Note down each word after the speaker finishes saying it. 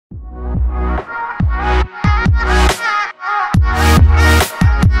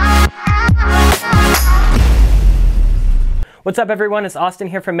What's up everyone, it's Austin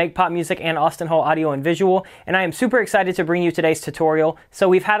here from Make Pop Music and Austin Hall Audio and Visual, and I am super excited to bring you today's tutorial. So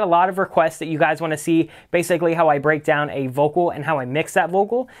we've had a lot of requests that you guys want to see basically how I break down a vocal and how I mix that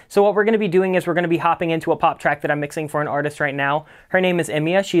vocal. So what we're going to be doing is we're going to be hopping into a pop track that I'm mixing for an artist right now. Her name is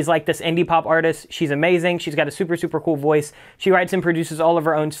EMIA. She's like this indie pop artist. She's amazing. She's got a super cool voice. She writes and produces all of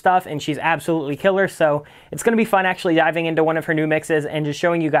her own stuff, and she's absolutely killer. So it's going to be fun actually diving into one of her new mixes and just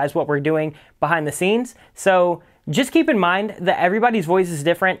showing you guys what we're doing behind the scenes. So just keep in mind that everybody's voice is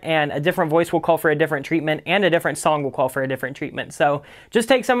different, and a different voice will call for a different treatment, and a different song will call for a different treatment. So just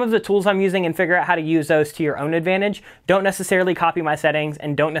take some of the tools I'm using and figure out how to use those to your own advantage. Don't necessarily copy my settings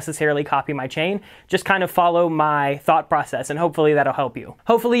and don't necessarily copy my chain. Just kind of follow my thought process, and hopefully that'll help you.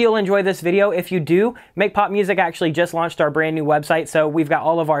 Hopefully you'll enjoy this video. If you do, Make Pop Music actually just launched our brand new website. So we've got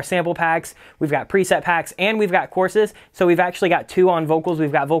all of our sample packs, we've got preset packs, and we've got courses. So we've actually got 2 on vocals.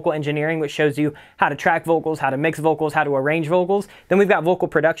 We've got vocal engineering, which shows you how to track vocals, how to mix vocals, how to arrange vocals. Then we've got vocal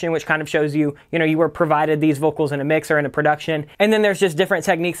production, which kind of shows you, you were provided these vocals in a mix or in a production. And then there's just different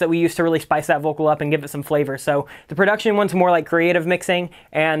techniques that we use to really spice that vocal up and give it some flavor. So the production one's more like creative mixing,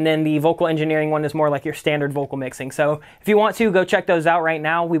 and then the vocal engineering one is more like your standard vocal mixing. So if you want to, go check those out right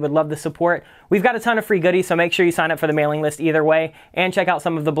now. We would love the support. We've got a ton of free goodies, so make sure you sign up for the mailing list either way, and check out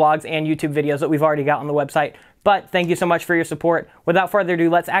some of the blogs and YouTube videos that we've already got on the website. But thank you so much for your support. Without further ado,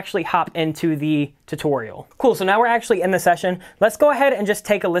 let's actually hop into the tutorial. Cool, so now we're actually in the session. Let's go ahead and just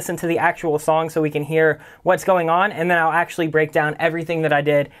take a listen to the actual song so we can hear what's going on, and then I'll actually break down everything that I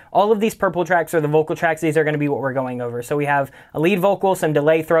did. All of these purple tracks are the vocal tracks. These are gonna be what we're going over. So we have a lead vocal, some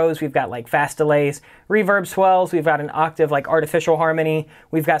delay throws, we've got like fast delays, reverb swells, we've got an octave like artificial harmony,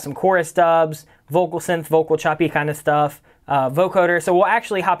 we've got some chorus dubs, vocal synth, vocal choppy kind of stuff, vocoder. So we'll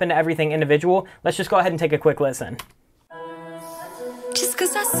actually hop into everything individual. Let's just go ahead and take a quick listen. Just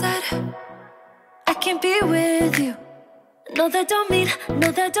 'cause I said I can't be with you, no that don't mean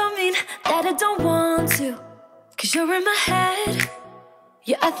that I don't want to. 'Cause you're in my head,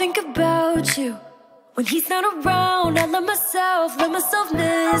 yeah, I think about you. When he's not around, I let myself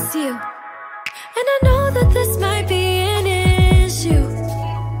miss you. And I know that this might be an issue,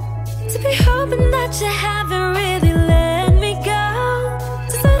 to be hoping that you haven't really let me go.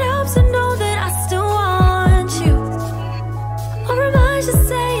 Does that help to know that I still want you? Or am I just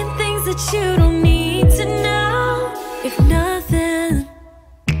saying things that you don't need to know? If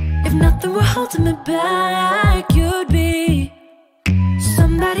nothing were holding me back, you'd be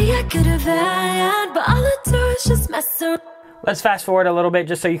somebody I could have had, but all I do is just mess around. Let's fast forward a little bit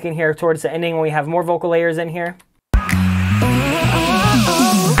just so you can hear towards the ending when we have more vocal layers in here.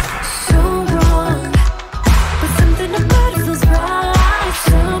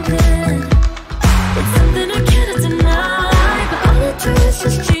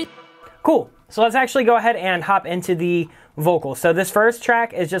 Cool, so let's actually go ahead and hop into the vocal. So this first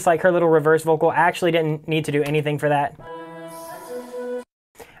track is just like her little reverse vocal. I actually didn't need to do anything for that.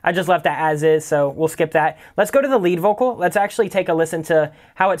 I just left that as is, so we'll skip that. Let's go to the lead vocal. Let's actually take a listen to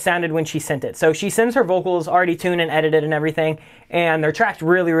how it sounded when she sent it. So she sends her vocals already tuned and edited and everything, and they're tracked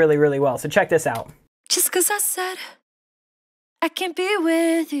really well. So check this out. Just 'cause I said I can't be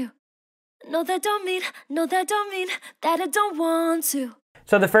with you, no that don't mean that I don't want to.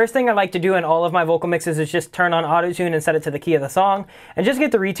 So the first thing I like to do in all of my vocal mixes is just turn on auto-tune and set it to the key of the song, and just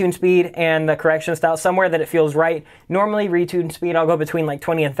get the retune speed and the correction style somewhere that it feels right. Normally retune speed I'll go between like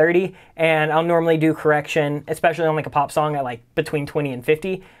 20 and 30, and I'll normally do correction, especially on like a pop song, at like between 20 and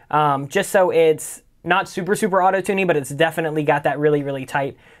 50, just so it's not super auto-tuney, but it's definitely got that really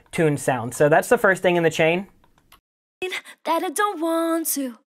tight tune sound. So that's the first thing in the chain. That I don't want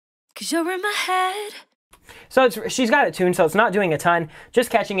to, 'cause you're in my head. So she's got it tuned, so it's not doing a ton, just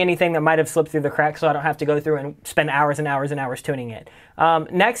catching anything that might have slipped through the cracks so I don't have to go through and spend hours and hours tuning it.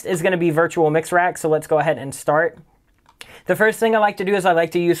 Next is going to be virtual mix rack, so let's go ahead and start. The first thing I like to do is I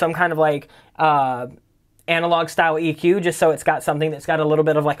like to use some kind of like analog style EQ, just so it's got something that's got a little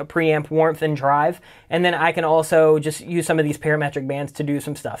bit of like a preamp warmth and drive. And then I can also just use some of these parametric bands to do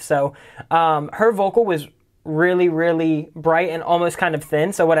some stuff. So her vocal was really bright and almost kind of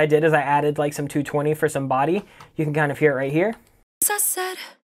thin, so what I did is I added like some 220 for some body. You can kind of hear it right here. I said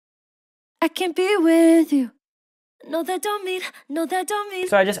I can't be with you, no that don't mean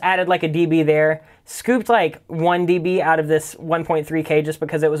so I just added like a dB there, scooped like 1 dB out of this 1.3K just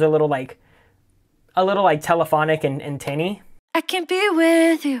because it was a little like telephonic and tinny. I can't be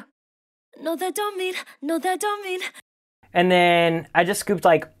with you, no that don't mean. And then I just scooped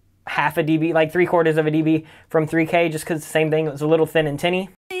like half a dB, like 3/4 of a dB from 3K, just because the same thing, it was a little thin and tinny.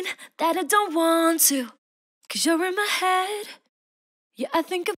 That I don't want to, 'cause you're in my head, yeah, I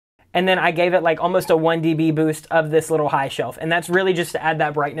think of. and then I gave it like almost a 1 dB boost of this little high shelf. And that's really just to add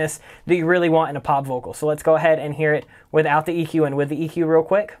that brightness that you really want in a pop vocal. So let's go ahead and hear it without the EQ and with the EQ real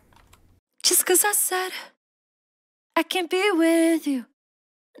quick. Just 'cause I said I can't be with you.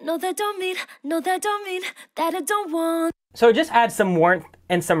 No, that don't mean that I don't want. So it just adds some warmth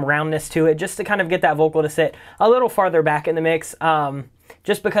and some roundness to it, just to kind of get that vocal to sit a little farther back in the mix,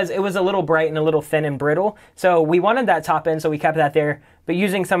 just because it was a little bright and a little thin and brittle. So we wanted that top end, so we kept that there. But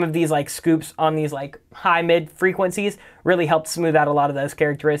using some of these like scoops on these like high mid frequencies really helped smooth out a lot of those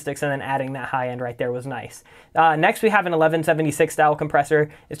characteristics, and then adding that high end right there was nice. Next we have an 1176 style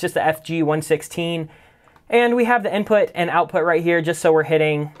compressor. It's just the FG116. And we have the input and output right here, just so we're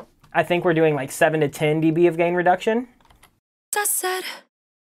hitting, I think we're doing like 7 to 10 dB of gain reduction. I said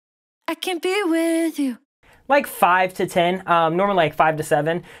I can't be with you. Like 5 to 10, normally like 5 to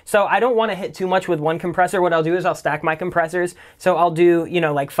 7. So I don't want to hit too much with one compressor. What I'll do is I'll stack my compressors. So I'll do, you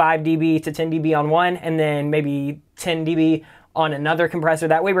know, like 5 dB to 10 dB on one, and then maybe 10 dB on another compressor.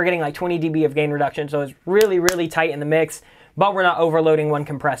 That way we're getting like 20 dB of gain reduction. So it's really, really tight in the mix, but we're not overloading one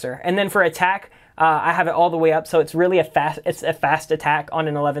compressor. And then for attack, I have it all the way up, so it's really a fast attack on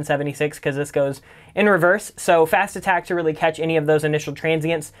an 1176 because this goes in reverse. So fast attack to really catch any of those initial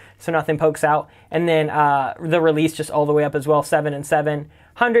transients so nothing pokes out. And then the release just all the way up as well, 7 and 7.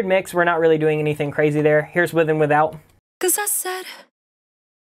 100 mix, we're not really doing anything crazy there. Here's with and without. 'Cause I said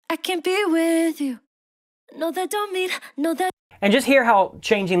I can't be with you. No, that don't mean, no, that. And just hear how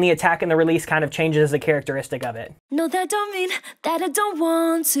changing the attack and the release kind of changes the characteristic of it. No, that don't mean that I don't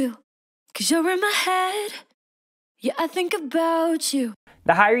want to. 'Cause you're in my head. Yeah, I think about you.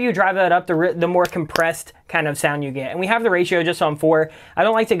 The higher you drive that up, the more compressed kind of sound you get. And we have the ratio just on 4. I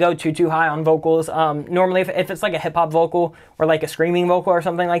don't like to go too high on vocals. Normally, if it's like a hip-hop vocal or like a screaming vocal or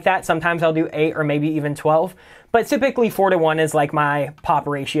something like that, sometimes I'll do 8 or maybe even 12. But typically 4 to 1 is like my pop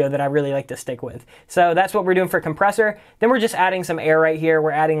ratio that I really like to stick with. So that's what we're doing for compressor. Then we're just adding some air right here.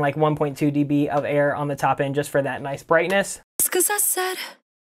 We're adding like 1.2 dB of air on the top end just for that nice brightness. Just 'cause I said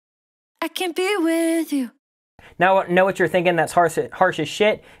I can't be with you. Now, know what you're thinking, that's harsh as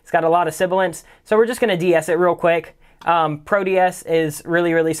shit. It's got a lot of sibilance. So we're just gonna DS it real quick. Pro DS is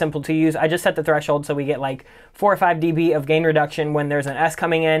really, really simple to use. I just set the threshold so we get like 4 or 5 dB of gain reduction when there's an S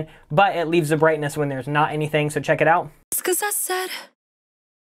coming in, but it leaves the brightness when there's not anything, so check it out. Just 'cause I said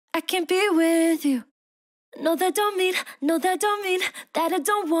I can't be with you. No, that don't mean that I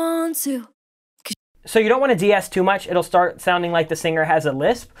don't want to. So you don't want to DS too much. It'll start sounding like the singer has a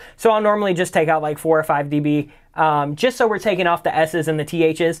lisp. So I'll normally just take out like 4 or 5 dB, just so we're taking off the S's and the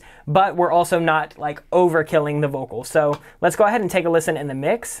THs, but we're also not like overkilling the vocal. So let's go ahead and take a listen in the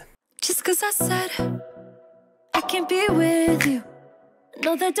mix. Just 'cause I said I can't be with you.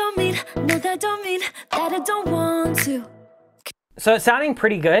 No, that don't mean that I don't want to. So it's sounding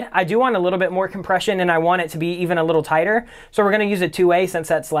pretty good. I do want a little bit more compression, and I want it to be even a little tighter. So we're going to use a 2A since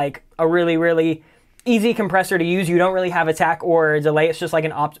that's like a really, really easy compressor to use. You don't really have attack or delay. It's just like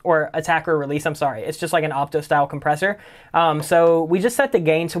an attack or release. I'm sorry. It's just like an opto style compressor. So we just set the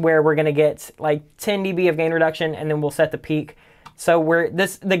gain to where we're going to get like 10 dB of gain reduction, and then we'll set the peak. So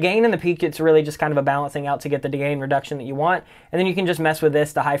the gain and the peak, it's really just kind of a balancing out to get the gain reduction that you want. And then you can just mess with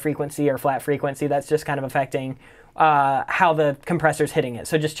this, the high frequency or flat frequency. That's just kind of affecting how the compressor's hitting it.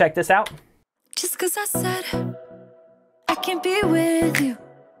 So just check this out. Just 'cause I said I can't be with you.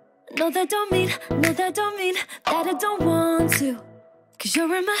 No, that don't mean that I don't want to. 'Cause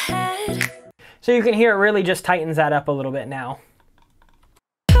you're in my head. So you can hear it really just tightens that up a little bit now.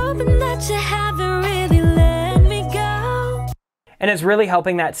 Hoping that you haven't really let me go. And it's really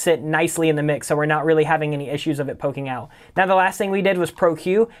helping that sit nicely in the mix, so we're not really having any issues of it poking out. Now the last thing we did was Pro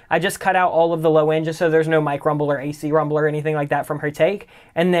Q. I just cut out all of the low end just so there's no mic rumble or AC rumble or anything like that from her take.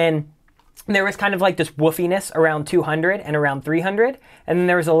 And then there was kind of like this woofiness around 200 and around 300. And then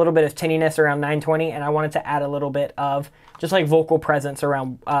there was a little bit of tinniness around 920. And I wanted to add a little bit of just like vocal presence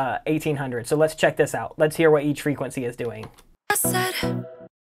around 1800. So let's check this out. Let's hear what each frequency is doing. I said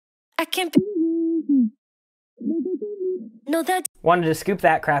I can't be. No, that. Wanted to scoop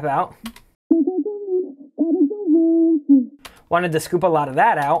that crap out. Wanted to scoop a lot of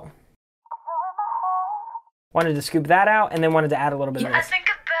that out. Wanted to scoop that out, and then wanted to add a little bit of this. I think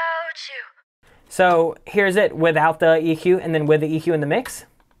about you. So here's it without the EQ, and then with the EQ in the mix.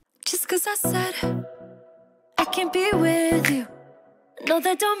 Just 'cause I said I can't be with you. No,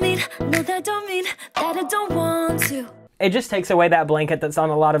 that don't mean that I don't want to. It just takes away that blanket that's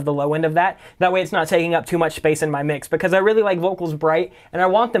on a lot of the low end of that. That way it's not taking up too much space in my mix, because I really like vocals bright and I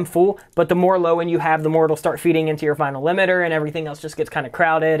want them full, but the more low end you have, the more it'll start feeding into your final limiter, and everything else just gets kind of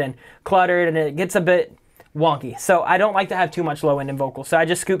crowded and cluttered, and it gets a bit wonky. So I don't like to have too much low end in vocals. So I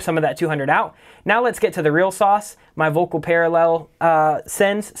just scoop some of that 200 out. Now let's get to the real sauce, my vocal parallel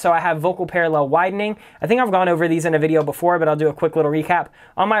sends. So I have vocal parallel widening. I think I've gone over these in a video before, but I'll do a quick little recap.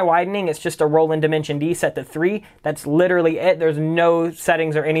 On my widening, it's just a roll in dimension D set to 3. That's literally it. There's no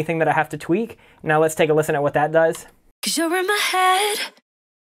settings or anything that I have to tweak. Now let's take a listen at what that does. 'Cause you're in my head.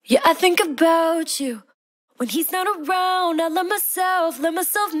 Yeah, I think about you. When he's not around, I let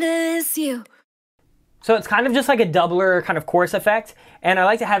myself miss you. So it's kind of just like a doubler kind of chorus effect, and I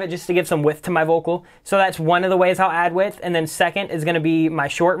like to have it just to give some width to my vocal. So that's one of the ways I'll add width, and then second is gonna be my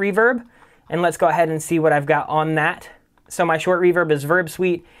short reverb. And let's go ahead and see what I've got on that. So my short reverb is Verb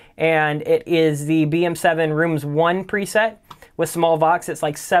Suite, and it is the BM7 Rooms 1 preset with small vox. It's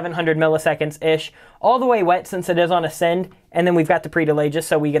like 700 milliseconds-ish, all the way wet since it is on a send, and then we've got the pre-delay just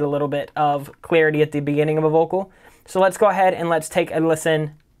so we get a little bit of clarity at the beginning of a vocal. So let's go ahead and let's take a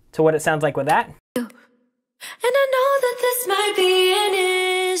listen to what it sounds like with that. And I know that this might be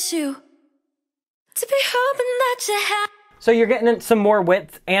an issue to be hoping that you have. So you're getting some more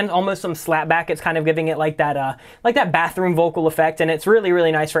width and almost some slap back. It's kind of giving it like that bathroom vocal effect, and it's really,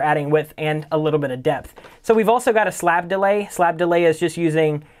 really nice for adding width and a little bit of depth. So we've also got a slab delay. Slab delay is just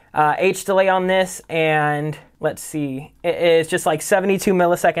using H delay on this, and let's see, it is just like 72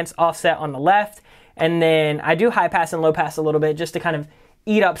 milliseconds offset on the left, and then I do high pass and low pass a little bit just to kind of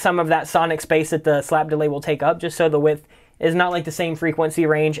eat up some of that sonic space that the slap delay will take up, just so the width is not like the same frequency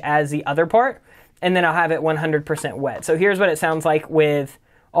range as the other part. And then I'll have it 100% wet. So here's what it sounds like with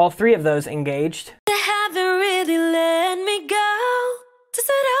all three of those engaged. They haven't really let me go. Does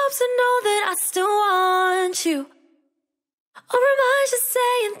it help to know that I still want you? Or am I just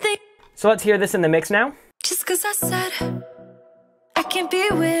saying things? So let's hear this in the mix now. Just 'cause I said I can't be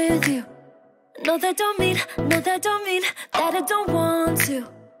with you. No, that don't mean that I don't want to.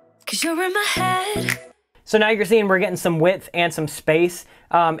 'Cause you're in my head. So now you're seeing we're getting some width and some space.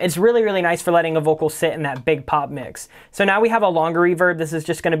 It's really, really nice for letting a vocal sit in that big pop mix. So now we have a longer reverb. This is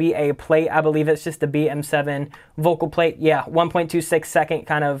just gonna be a plate. I believe it's just the BM7 vocal plate. Yeah, 1.26 second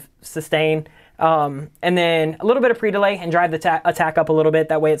kind of sustain. And then a little bit of pre-delay and drive the attack up a little bit.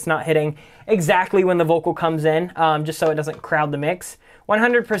 That way it's not hitting exactly when the vocal comes in, just so it doesn't crowd the mix.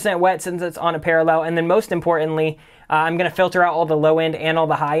 100% wet since it's on a parallel. And then most importantly, I'm gonna filter out all the low end and all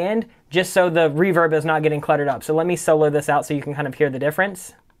the high end, just so the reverb is not getting cluttered up. So let me solo this out so you can kind of hear the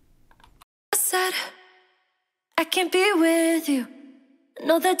difference. I said I can't be with you.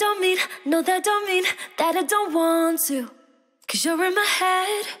 No, that don't mean that I don't want to. 'Cause you're in my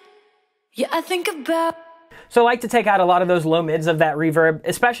head. Yeah, I think about. So I like to take out a lot of those low mids of that reverb,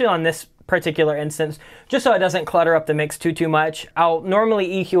 especially on this particular instance, just so it doesn't clutter up the mix too much. I'll normally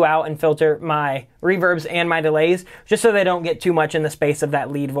EQ out and filter my reverbs and my delays, just so they don't get too much in the space of that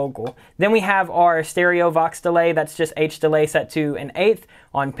lead vocal. Then we have our stereo vox delay. That's just H delay set to an 1/8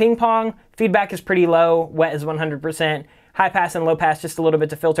 on ping pong. Feedback is pretty low, wet is 100%. High pass and low pass just a little bit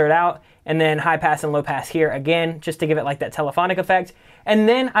to filter it out, and then high pass and low pass here again, just to give it like that telephonic effect. And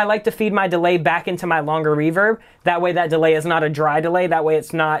then I like to feed my delay back into my longer reverb. That way that delay is not a dry delay. That way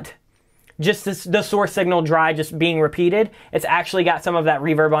it's not just the source signal dry, just being repeated. It's actually got some of that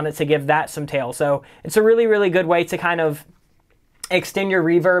reverb on it to give that some tail. So it's a really, really good way to kind of extend your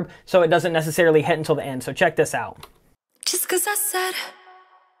reverb so it doesn't necessarily hit until the end. So check this out. Just 'cause I said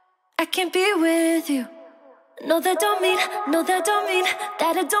I can't be with you. No, that don't mean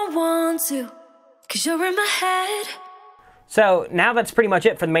that I don't want to. 'Cause you're in my head. So now that's pretty much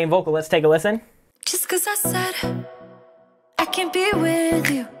it for the main vocal. Let's take a listen. Just 'cause I said I can't be with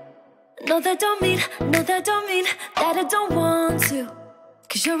you. No, that don't mean that I don't want to.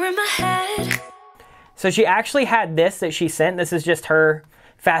 'Cause you're in my head. So she actually had this that she sent. This is just her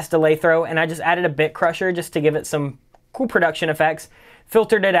fast delay throw, and I just added a bit crusher just to give it some cool production effects.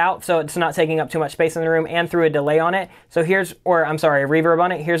 Filtered it out so it's not taking up too much space in the room, and threw a delay on it. So here's, or I'm sorry, a reverb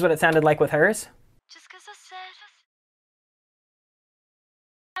on it. Here's what it sounded like with hers. Just 'cause I said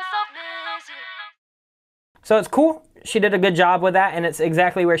so it's cool. She did a good job with that, and it's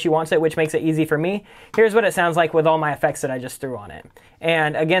exactly where she wants it, which makes it easy for me. Here's what it sounds like with all my effects that I just threw on it.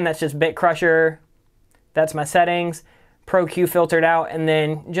 And again, that's just bit crusher. That's my settings. Pro Q filtered out, and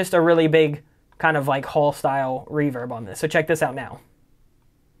then just a really big kind of like hall style reverb on this. So check this out now.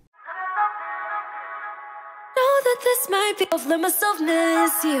 know that this might be let myself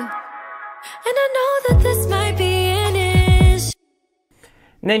miss you. And I know that this might be an issue.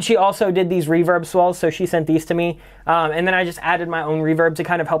 And then she also did these reverb swells, so she sent these to me. And then I just added my own reverb to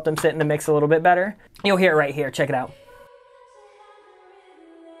kind of help them sit in the mix a little bit better. You'll hear it right here. Check it out.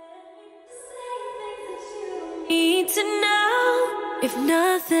 Need to know if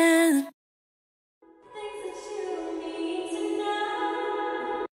nothing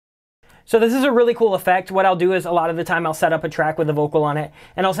So this is a really cool effect. What I'll do is a lot of the time I'll set up a track with a vocal on it,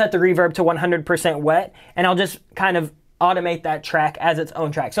 and I'll set the reverb to 100% wet, and I'll just kind of automate that track as its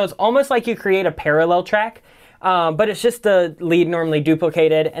own track. So it's almost like you create a parallel track, but it's just the lead normally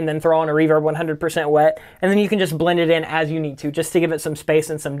duplicated and then throw on a reverb 100% wet, and then you can just blend it in as you need to, just to give it some space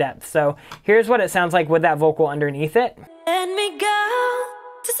and some depth. So here's what it sounds like with that vocal underneath it. Let me go,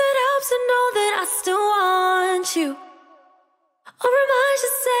 'cause it helps to know that I still want you. Or am I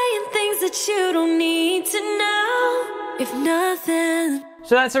just saying things that you don't need to know? If nothing.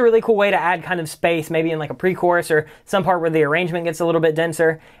 So that's a really cool way to add kind of space, maybe in like a pre-chorus or some part where the arrangement gets a little bit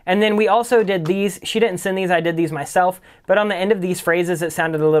denser. And then we also did these. She didn't send these, I did these myself. But on the end of these phrases, it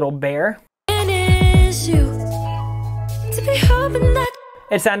sounded a little bare.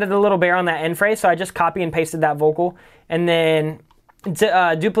 It sounded a little bare on that end phrase, so I just copy and pasted that vocal and then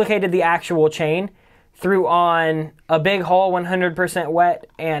duplicated the actual chain, threw on a big hole 100% wet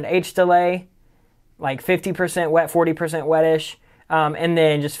and H delay, like 50% wet, 40% wettish, and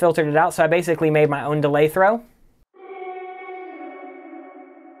then just filtered it out. So I basically made my own delay throw.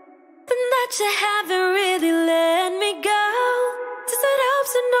 That you haven't really let me go. Does it help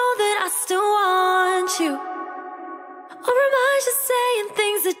to know that I still want you? Or am I just saying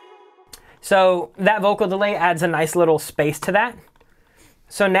things that... So that vocal delay adds a nice little space to that.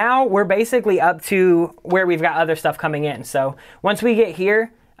 So now we're basically up to where we've got other stuff coming in. So once we get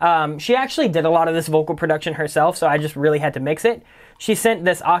here, she actually did a lot of this vocal production herself, so I just really had to mix it. She sent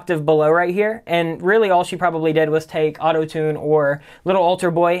this octave below right here, and really all she probably did was take Auto-Tune or Little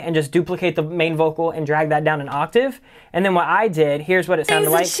Altar Boy and just duplicate the main vocal and drag that down an octave. And then what I did, here's what it sounded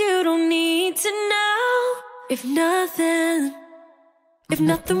like. Things that you don't need to know. If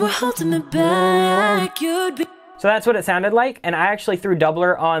nothing were holding me back, you'd be... So that's what it sounded like, and I actually threw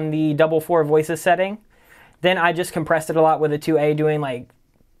doubler on the double 4 voices setting. Then I just compressed it a lot with a 2A, doing like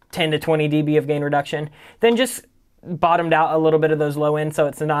 10 to 20 dB of gain reduction. Then just bottomed out a little bit of those low ends so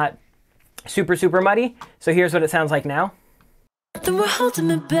it's not super, super muddy. So here's what it sounds like now. Nothing were holding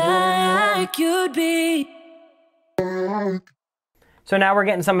me back, you'd be... So now we're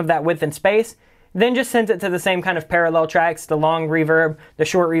getting some of that width and space. Then just sent it to the same kind of parallel tracks, the long reverb, the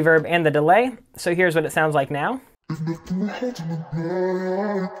short reverb, and the delay. So here's what it sounds like now.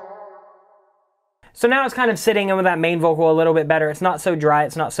 So now it's kind of sitting in with that main vocal a little bit better. It's not so dry,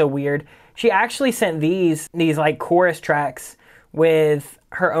 it's not so weird. She actually sent these like chorus tracks with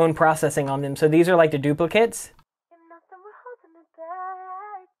her own processing on them. So these are like the duplicates.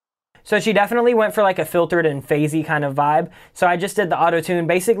 So she definitely went for like a filtered and phasey kind of vibe. So I just did the auto-tune,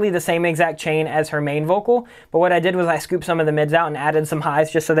 basically the same exact chain as her main vocal. But what I did was I scooped some of the mids out and added some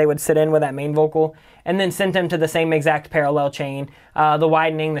highs just so they would sit in with that main vocal. And then sent them to the same exact parallel chain. The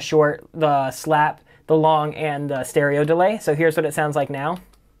widening, the short, the slap, the long, and the stereo delay. So here's what it sounds like now.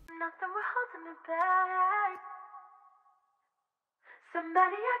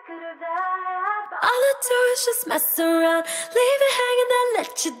 Somebody I could have had, but all I do is just mess around, leave it hanging, then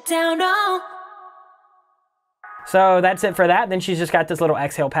let you down. Oh. So that's it for that. Then she's just got this little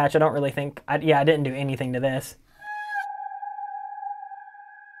exhale patch. I don't really think, I didn't do anything to this.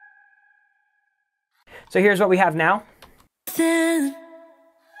 So here's what we have now. Then,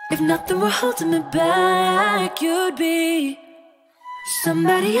 if nothing were holding me back, you'd be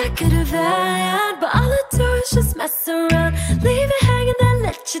somebody I could have had, but all I do is just mess around, leave it hanging, then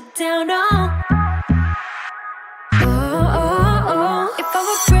let you down. Oh, oh, oh, oh. If I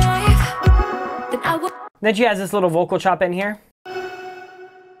were brave, then I would. Then she has this little vocal chop in here.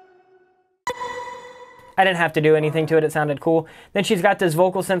 I didn't have to do anything to it, it sounded cool. Then she's got this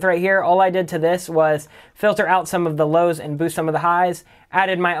vocal synth right here. All I did to this was filter out some of the lows and boost some of the highs,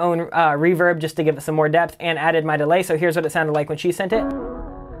 added my own reverb just to give it some more depth, and added my delay. So here's what it sounded like when she sent it.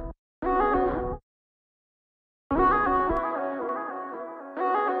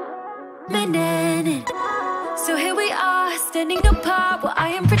 So here we are, standing apart while I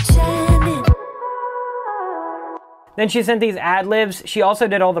am pretending. Then she sent these ad-libs. She also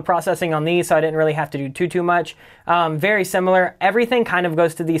did all the processing on these, so I didn't really have to do too much. Very similar. Everything kind of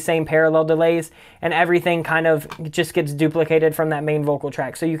goes to these same parallel delays, and everything kind of just gets duplicated from that main vocal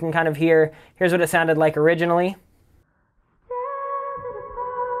track. So you can kind of hear, here's what it sounded like originally.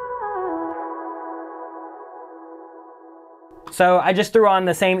 So I just threw on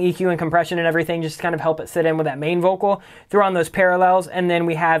the same EQ and compression and everything just to kind of help it sit in with that main vocal. Threw on those parallels, and then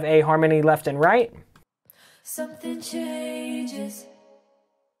we have a harmony left and right. Something changes.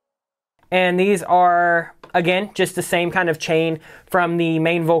 And these are, again, just the same kind of chain from the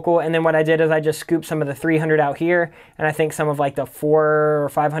main vocal. And then what I did is I just scooped some of the 300 out here, and I think some of like the 400 or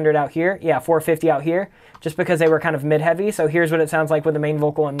 500 out here. Yeah, 450 out here, just because they were kind of mid-heavy. So here's what it sounds like with the main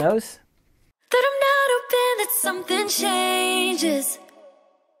vocal in those. nothing changes.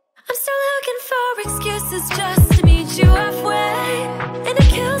 I'm still looking for excuses just to meet you halfway, and it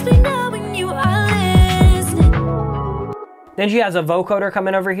kills me knowing you are listening. Then she has a vocoder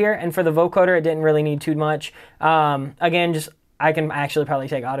coming over here, and for the vocoder, it didn't really need too much. Again, just I can actually probably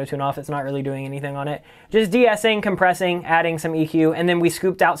take auto-tune off. It's not really doing anything on it. Just de-essing, compressing, adding some EQ, and then we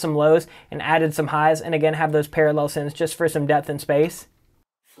scooped out some lows and added some highs, and again, have those parallel synths just for some depth and space.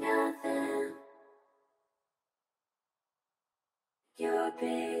 Nothing. You're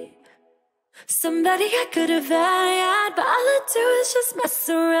big. Somebody I could have had, but all I do is just mess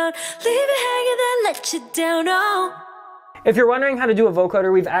around. Leave it hanging, then let you down, oh. If you're wondering how to do a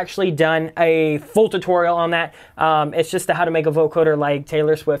vocoder, we've actually done a full tutorial on that. It's just how to make a vocoder like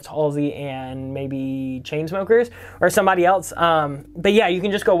Taylor Swift, Halsey, and maybe Chainsmokers or somebody else. But yeah, you can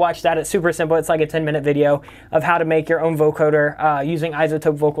just go watch that. It's super simple. It's like a 10-minute video of how to make your own vocoder using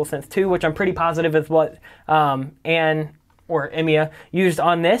Isotope Vocal Synth 2, which I'm pretty positive is what EMIA used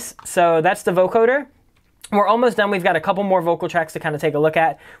on this. So that's the vocoder. We're almost done. We've got a couple more vocal tracks to kind of take a look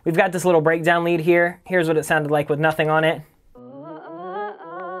at. We've got this little breakdown lead here. Here's what it sounded like with nothing on it.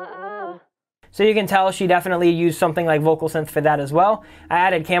 So you can tell she definitely used something like Vocal Synth for that as well. I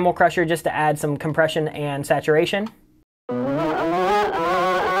added Camel Crusher just to add some compression and saturation.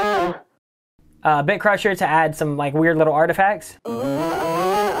 Bit Crusher to add some like weird little artifacts.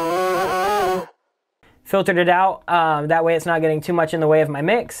 Filtered it out, that way it's not getting too much in the way of my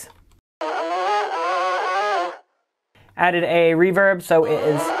mix. Added a reverb so it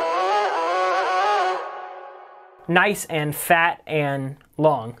is nice and fat and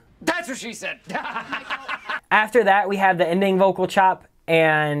long. That's what she said. After that, we have the ending vocal chop,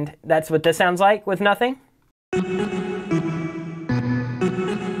 and that's what this sounds like with nothing.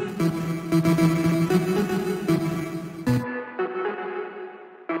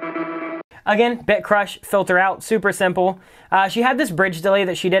 Again, bit crush, filter out, super simple. She had this bridge delay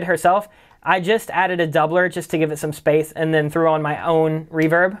that she did herself. I just added a doubler just to give it some space and then threw on my own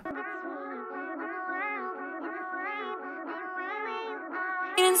reverb.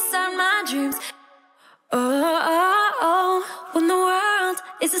 Inside my dreams, oh, when the world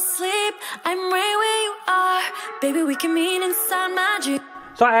is asleep, I'm right where you are, baby, we can meet inside my dreams.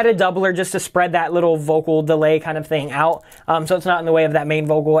 So I added doubler just to spread that little vocal delay kind of thing out, so it's not in the way of that main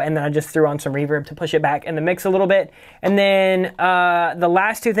vocal, and then I just threw on some reverb to push it back in the mix a little bit. And then the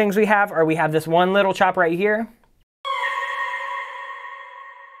last two things we have are we have this one little chop right here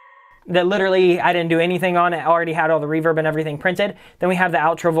that literally I didn't do anything on it. I already had all the reverb and everything printed. Then we have the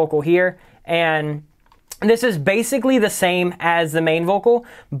outro vocal here, and this is basically the same as the main vocal,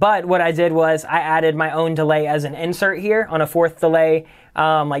 but what I did was I added my own delay as an insert here on a fourth delay,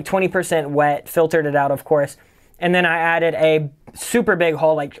 like 20% wet, filtered it out of course, and then I added a super big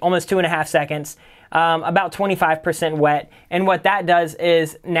hole, like almost 2.5 seconds, about 25% wet, and what that does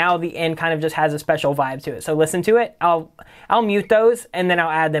is now the end kind of just has a special vibe to it. So listen to it. I'll mute those and then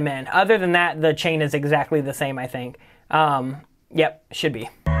I'll add them in. Other than that, the chain is exactly the same, I think. Yep, should be.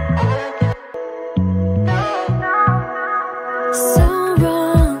 So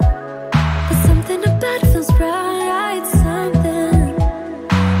wrong, but something about it feels right. Something,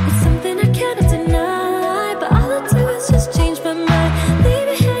 it's something I cannot deny, but all I do is just change my mind, leave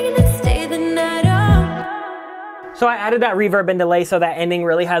it hanging and stay the night on. So I added that reverb and delay so that ending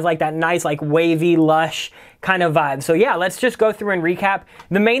really has like that nice like wavy, lush kind of vibe. So yeah, let's just go through and recap.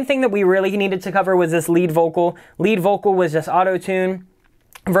 The main thing that we really needed to cover was this lead vocal. Lead vocal was just auto-tune,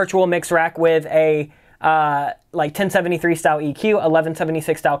 virtual mix rack with a like 1073 style EQ,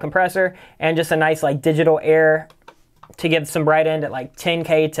 1176 style compressor, and just a nice like digital air to give some bright end at like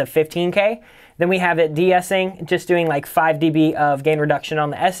 10K to 15K. Then we have it de-essing, just doing like 5 dB of gain reduction on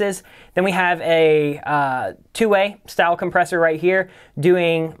the S's. Then we have a two-way style compressor right here,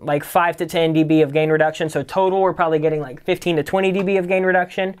 doing like 5 to 10 dB of gain reduction. So total, we're probably getting like 15 to 20 dB of gain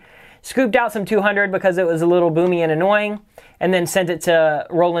reduction. Scooped out some 200 because it was a little boomy and annoying, and then sent it to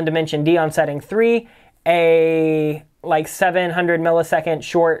Roland Dimension D on setting 3. A like 700 millisecond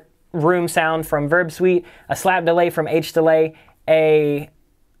short room sound from Verb Suite, a slap delay from H delay,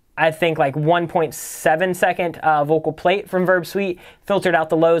 I think like 1.7 second vocal plate from Verb Suite, filtered out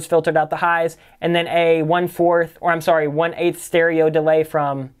the lows, filtered out the highs, and then a 1/8 stereo delay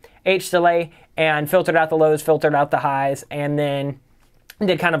from H delay, and filtered out the lows, filtered out the highs, and then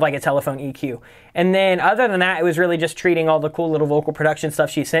did kind of like a telephone EQ. And then other than that, it was really just treating all the cool little vocal production stuff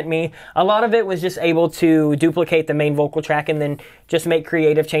she sent me. A lot of it was just able to duplicate the main vocal track and then just make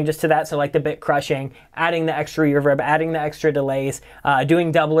creative changes to that. So like the bit crushing, adding the extra reverb, adding the extra delays,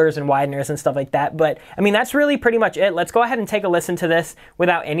 doing doublers and wideners and stuff like that. But I mean, that's really pretty much it. Let's go ahead and take a listen to this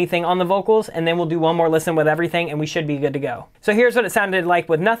without anything on the vocals, and then we'll do one more listen with everything and we should be good to go. So here's what it sounded like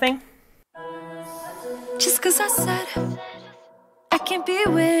with nothing. Just 'cause I said I can't be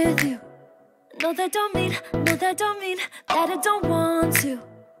with you. No, that don't mean that I don't want to.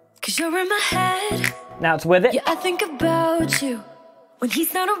 'Cause you're in my head. Now it's with it. Yeah, I think about you. When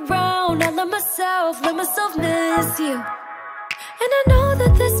he's not around, I let myself miss you. And I know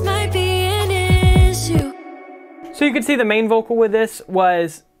that this might be an issue. So you can see the main vocal with this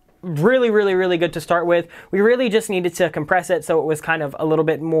was really good to start with. We really just needed to compress it so it was kind of a little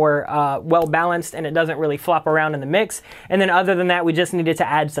bit more well balanced and it doesn't really flop around in the mix. And then other than that, we just needed to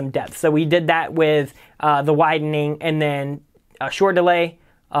add some depth. So we did that with the widening and then a short delay,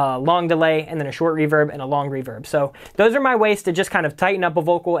 long delay, and then a short reverb and a long reverb. So those are my ways to just kind of tighten up a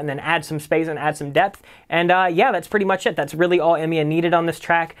vocal and then add some space and add some depth. And yeah, that's pretty much it. That's really all EMIA needed on this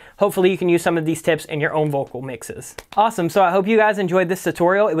track. Hopefully you can use some of these tips in your own vocal mixes. Awesome, so I hope you guys enjoyed this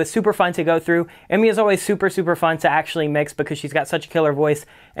tutorial. It was super fun to go through. EMIA is always super fun to actually mix because she's got such a killer voice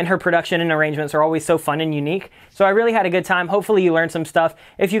and her production and arrangements are always so fun and unique. So I really had a good time. Hopefully you learned some stuff.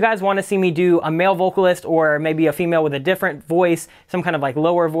 If you guys want to see me do a male vocalist or maybe a female with a different voice, some kind of like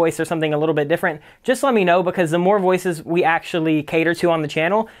lower voice or something a little bit different, just let me know, because the more voices we actually cater to on the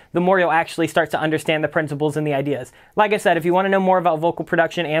channel, the more you'll actually start to understand the principles and the ideas. Like I said, if you want to know more about vocal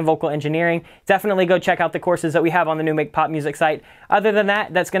production and vocal engineering, definitely go check out the courses that we have on the new Make Pop Music site. Other than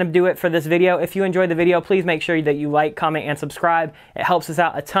that, that's going to do it for this video. If you enjoyed the video, please make sure that you like, comment, and subscribe. It helps us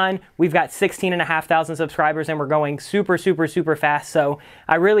out a ton. We've got 16,500 subscribers and we're going super fast. So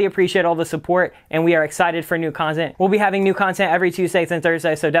I really appreciate all the support and we are excited for new content. We'll be having new content every Tuesdays and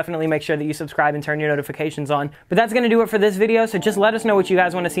Thursdays, so definitely make sure that you subscribe and turn your notifications on. But that's going to do it for this video. So just let us know what you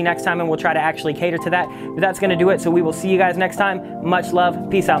guys want to see next time and we'll try to actually cater to that. But that's going to do it. So we will see you guys next time. Much love.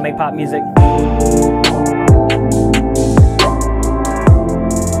 Peace out. Make pop music.